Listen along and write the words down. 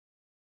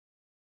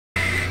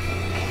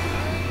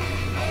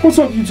What's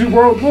up, YouTube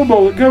world? Blue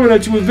Bullet coming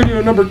at you with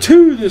video number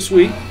 2 this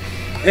week.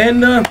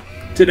 And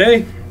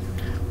today,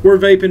 we're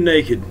vaping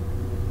naked.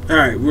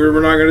 Alright, we're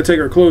not going to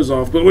take our clothes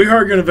off, but we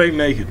are going to vape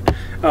naked.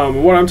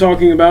 What I'm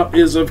talking about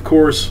is, of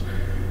course,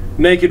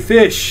 Naked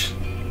Fish.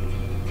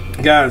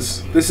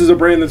 Guys, this is a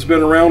brand that's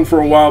been around for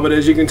a while, but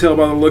as you can tell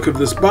by the look of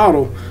this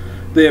bottle,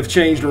 they have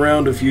changed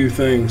around a few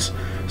things.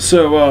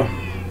 So,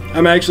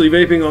 I'm actually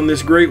vaping on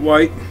this Great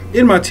White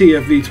in my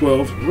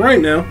TFV12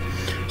 right now.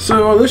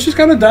 So let's just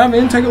kind of dive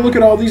in, take a look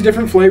at all these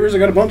different flavors. I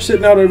got a bunch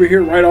sitting out over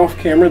here right off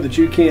camera that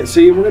you can't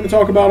see. We're going to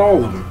talk about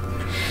all of them.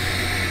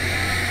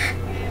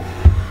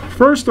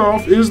 First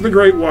off is the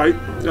Great White.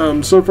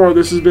 So far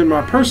this has been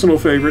my personal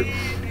favorite.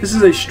 This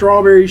is a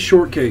strawberry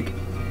shortcake.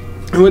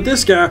 And with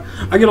this guy,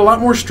 I get a lot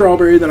more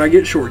strawberry than I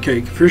get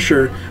shortcake, for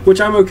sure, which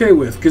I'm okay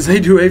with, because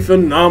they do a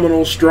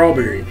phenomenal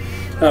strawberry.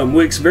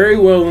 Wicks very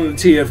well in the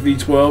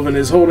TFV12 and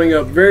is holding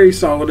up very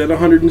solid at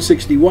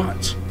 160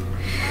 watts.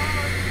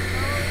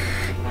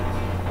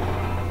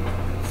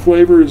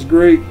 Flavor is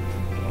great.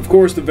 Of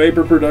course, the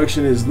vapor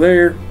production is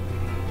there.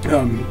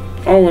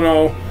 All in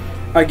all,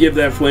 I give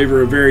that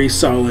flavor a very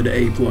solid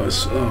A+.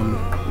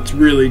 It's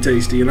really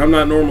tasty, and I'm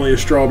not normally a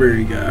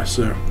strawberry guy,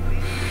 so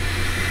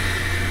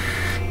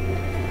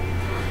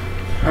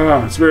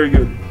it's very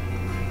good.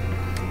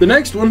 The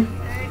next one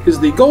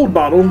is the gold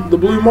bottle, the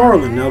Blue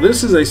Marlin. Now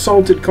this is a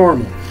salted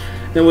caramel.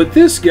 And with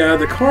this guy,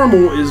 the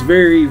caramel is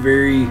very,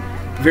 very,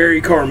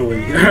 very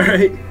caramely.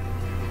 Alright?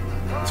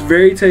 It's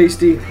very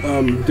tasty.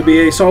 To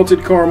be a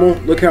salted caramel,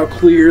 look how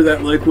clear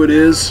that liquid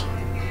is.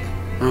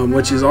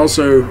 Which is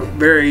also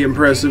very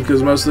impressive,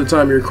 because most of the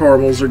time your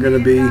caramels are going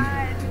to be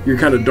your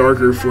kind of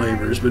darker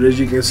flavors. But as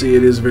you can see,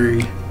 it is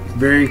very,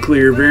 very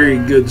clear, very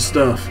good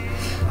stuff.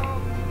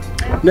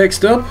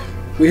 Next up,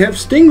 we have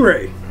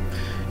Stingray.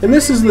 And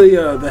this is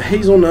the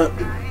hazelnut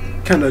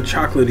kind of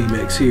chocolatey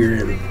mix here.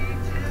 And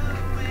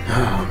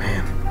oh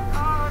man,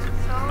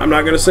 I'm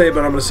not going to say it,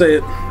 but I'm going to say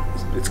it.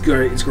 It's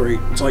great. It's great.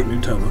 It's like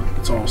Nutella.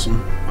 It's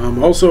awesome.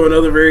 Also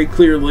another very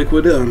clear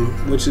liquid,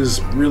 which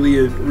is really,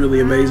 really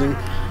amazing.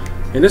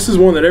 And this is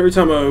one that every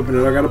time I open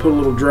it, I got to put a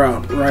little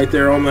drop right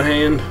there on the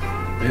hand.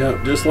 Yeah,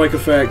 just like a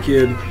fat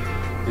kid.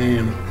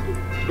 And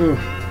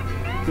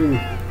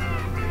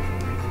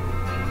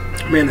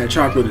man, that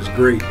chocolate is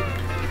great.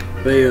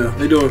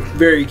 They do a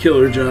very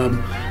killer job.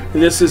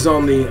 And this is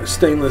on the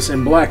stainless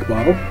and black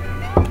bottle.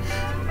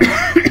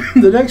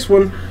 The next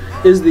one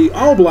is the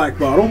all black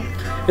bottle,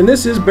 and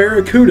this is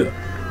Barracuda.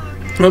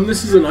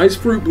 This is a nice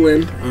fruit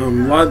blend.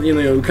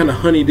 Kind of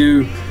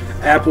honeydew,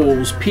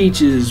 apples,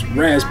 peaches,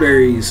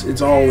 raspberries.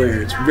 It's all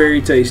there. It's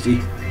very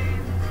tasty.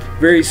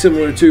 Very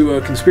similar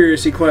to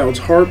Conspiracy Cloud's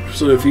Harp.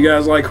 So if you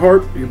guys like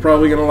Harp, you're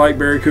probably gonna like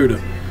Barracuda.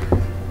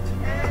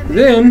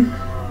 Then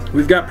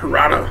we've got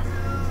Piranha,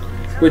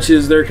 which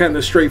is their kind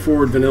of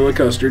straightforward vanilla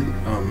custard.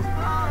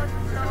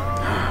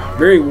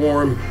 Very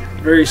warm,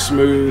 very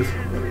smooth.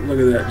 Look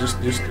at that,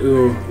 just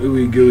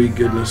ooey gooey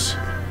goodness.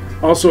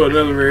 Also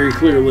another very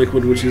clear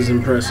liquid, which is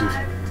impressive.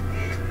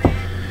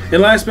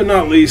 And last but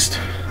not least,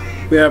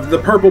 we have the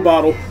purple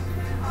bottle.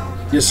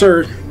 Yes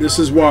sir, this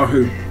is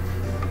Wahoo.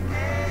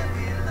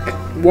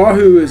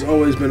 Wahoo has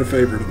always been a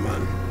favorite of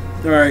mine.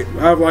 Alright,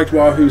 I've liked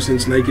Wahoo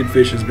since Naked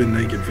Fish has been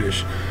Naked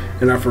Fish,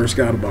 and I first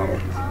got a bottle.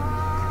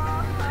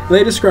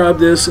 They describe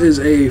this as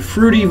a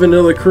fruity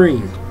vanilla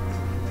cream.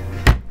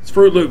 It's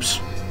Fruit Loops.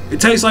 It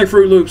tastes like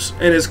Fruit Loops,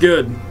 and it's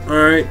good.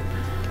 Alright?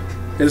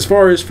 As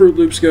far as Fruit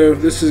Loops go,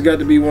 this has got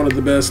to be one of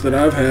the best that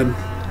I've had.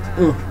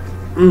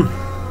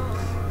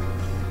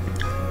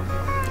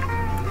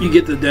 You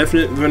get the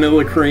definite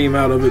vanilla cream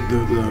out of it.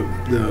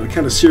 The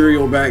kind of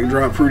cereal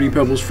backdrop Fruity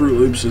Pebbles Fruit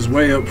Loops is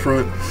way up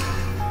front.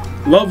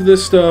 Love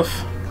this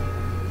stuff.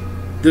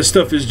 This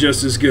stuff is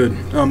just as good.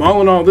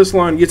 All in all, this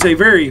line gets a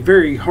very,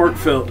 very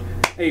heartfelt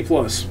A+.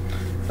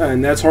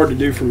 And that's hard to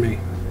do for me.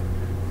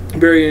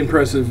 Very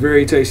impressive,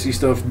 very tasty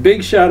stuff.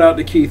 Big shout out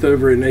to Keith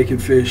over at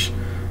Naked Fish.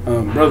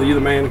 Brother, you're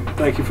the man.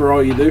 Thank you for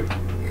all you do.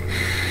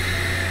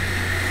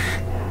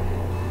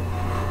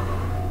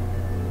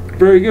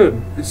 Very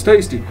good. It's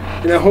tasty.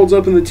 And it holds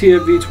up in the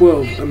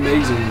TFV12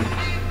 amazingly.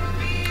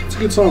 It's a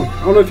good song.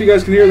 I don't know if you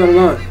guys can hear that or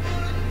not,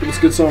 but it's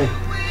a good song.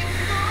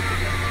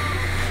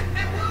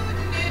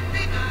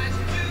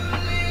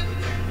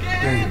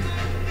 Man.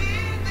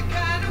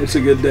 It's a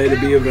good day to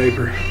be a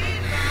vapor.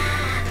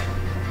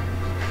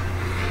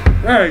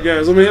 Alright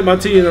guys, let me hit my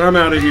tea and then I'm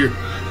out of here.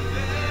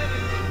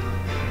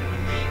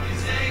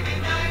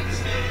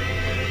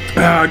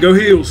 Go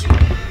Heels.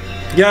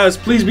 Guys,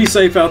 please be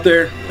safe out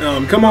there.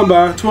 Come on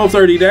by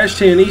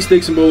 1230-10 East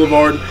Dixon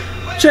Boulevard.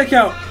 Check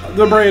out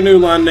the brand new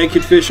line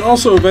Naked Fish.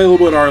 Also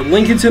available at our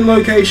Lincolnton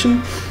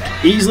location,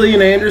 Easley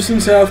and Anderson,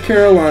 South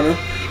Carolina,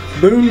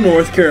 Boone,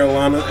 North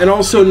Carolina, and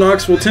also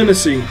Knoxville,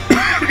 Tennessee.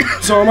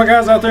 So all my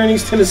guys out there in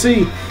East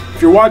Tennessee,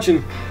 if you're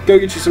watching, go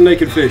get you some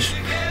Naked Fish.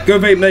 Go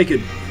vape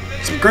naked.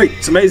 It's great.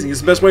 It's amazing. It's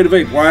the best way to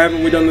vape. Why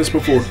haven't we done this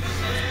before?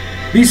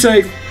 Be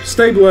safe.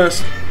 Stay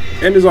blessed.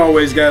 And as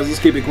always, guys, let's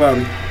keep it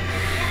cloudy.